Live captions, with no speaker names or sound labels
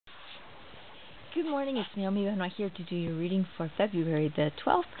Good morning, it's Naomi. I'm here to do your reading for February the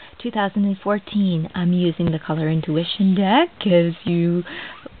 12th, 2014. I'm using the Color Intuition deck as you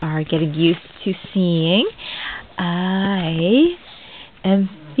are getting used to seeing. I am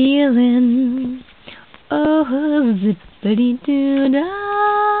feeling, oh, zippity-doo-dah,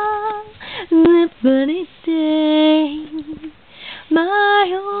 zippity-day. My,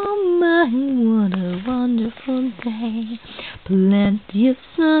 oh my, what a wonderful day. Plenty of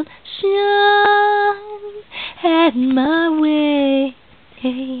sunshine head my way.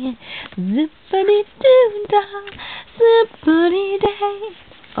 Zippity-doo-dah, zippity-day.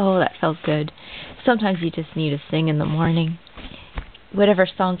 Oh, that felt good. Sometimes you just need to sing in the morning. Whatever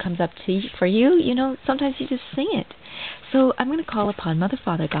song comes up for you, sometimes you just sing it. So I'm going to call upon Mother,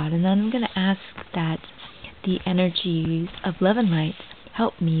 Father, God, and then I'm going to ask that the energies of love and light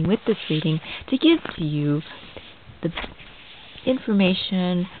help me with this reading to give to you the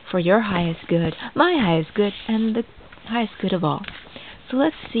information for your highest good, my highest good, and the highest good of all. So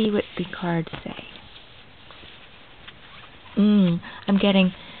let's see what the cards say. I'm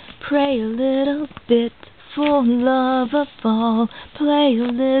getting pray a little bit for love of all, play a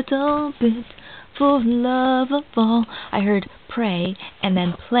little bit for love of all. I heard pray and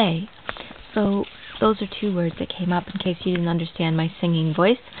then play. So those are two words that came up in case you didn't understand my singing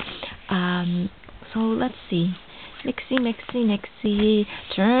voice. So let's see. Mixy, mixy, mixy,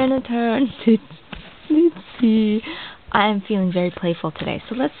 turn and turn, titsy. I'm feeling very playful today.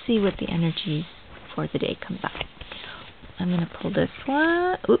 So let's see what the energies for the day comes up. I'm going to pull this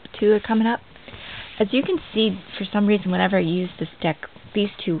one. Oop, two are coming up. As you can see, for some reason, whenever I use this deck, these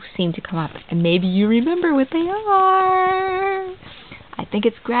two seem to come up. And maybe you remember what they are. I think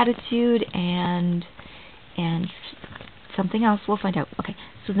it's gratitude and something else. We'll find out. Okay,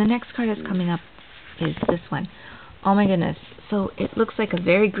 so the next card that's coming up is this one. Oh my goodness. So it looks like a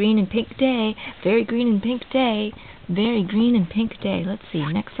very green and pink day. Very green and pink day. Very green and pink day. Let's see.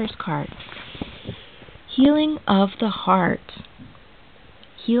 Next first card. Healing of the heart.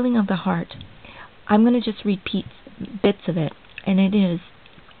 Healing of the heart. I'm going to just repeat bits of it. And it is,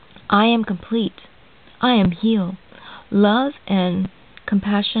 I am complete. I am healed. Love and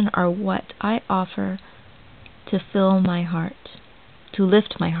compassion are what I offer to fill my heart. To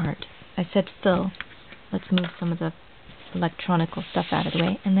lift my heart. I said fill. Let's move some of the electronical stuff out of the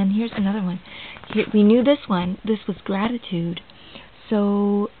way. And then here's another one. Here, we knew this one. This was gratitude.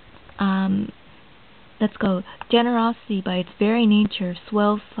 So, let's go. Generosity by its very nature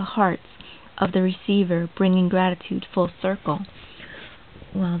swells the hearts of the receiver, bringing gratitude full circle.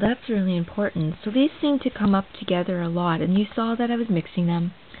 Well, that's really important. So these seem to come up together a lot. And you saw that I was mixing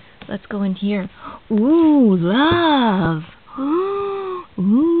them. Let's go in here. Ooh, love. Ooh,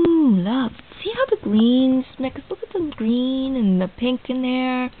 love. See how the greens mix? Look at the green and the pink in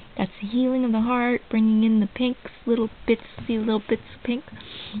there. That's the healing of the heart, bringing in the pinks, little bits of pink.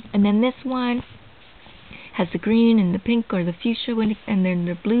 And then this one has the green and the pink or the fuchsia, and then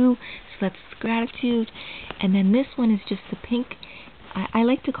the blue. So that's gratitude. And then this one is just the pink. I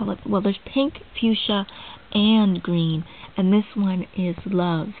like to call it, well, there's pink, fuchsia, and green. And this one is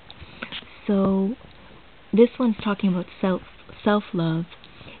love. So this one's talking about self-love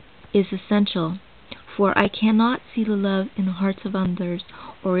is essential, for I cannot see the love in the hearts of others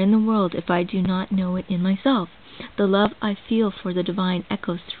or in the world if I do not know it in myself. The love I feel for the divine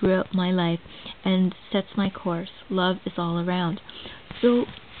echoes throughout my life and sets my course. Love is all around. So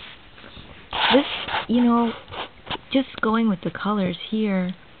this, just going with the colors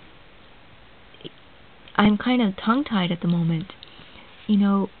here, I'm kind of tongue-tied at the moment.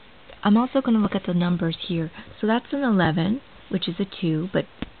 I'm also going to look at the numbers here. So that's an 11, which is a 2, but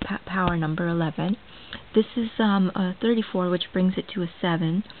power number 11. This is a 34, which brings it to a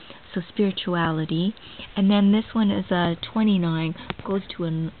 7, so spirituality. And then this one is a 29, goes to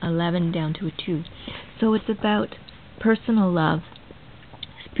an 11 down to a 2. So it's about personal love,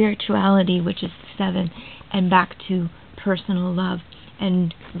 spirituality, which is 7, and back to personal love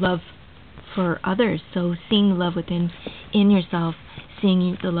and love for others. So seeing the love within yourself,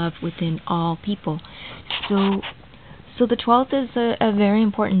 seeing the love within all people. So the 12th is a very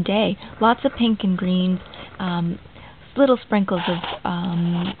important day. Lots of pink and greens, little sprinkles of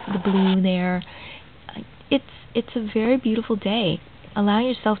the blue there. It's a very beautiful day. Allow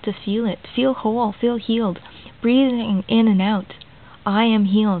yourself to feel it. Feel whole. Feel healed. Breathing in and out. I am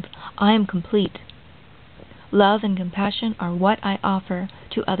healed. I am complete. Love and compassion are what I offer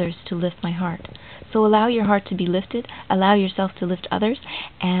to others to lift my heart. So allow your heart to be lifted. Allow yourself to lift others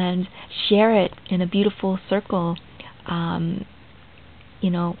and share it in a beautiful circle.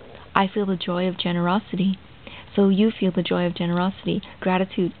 I feel the joy of generosity. so you feel the joy of generosity.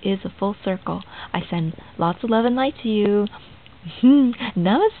 Gratitude is a full circle. I send lots of love and light to you.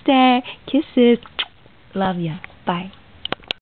 Namaste. Kisses. Love ya. Bye.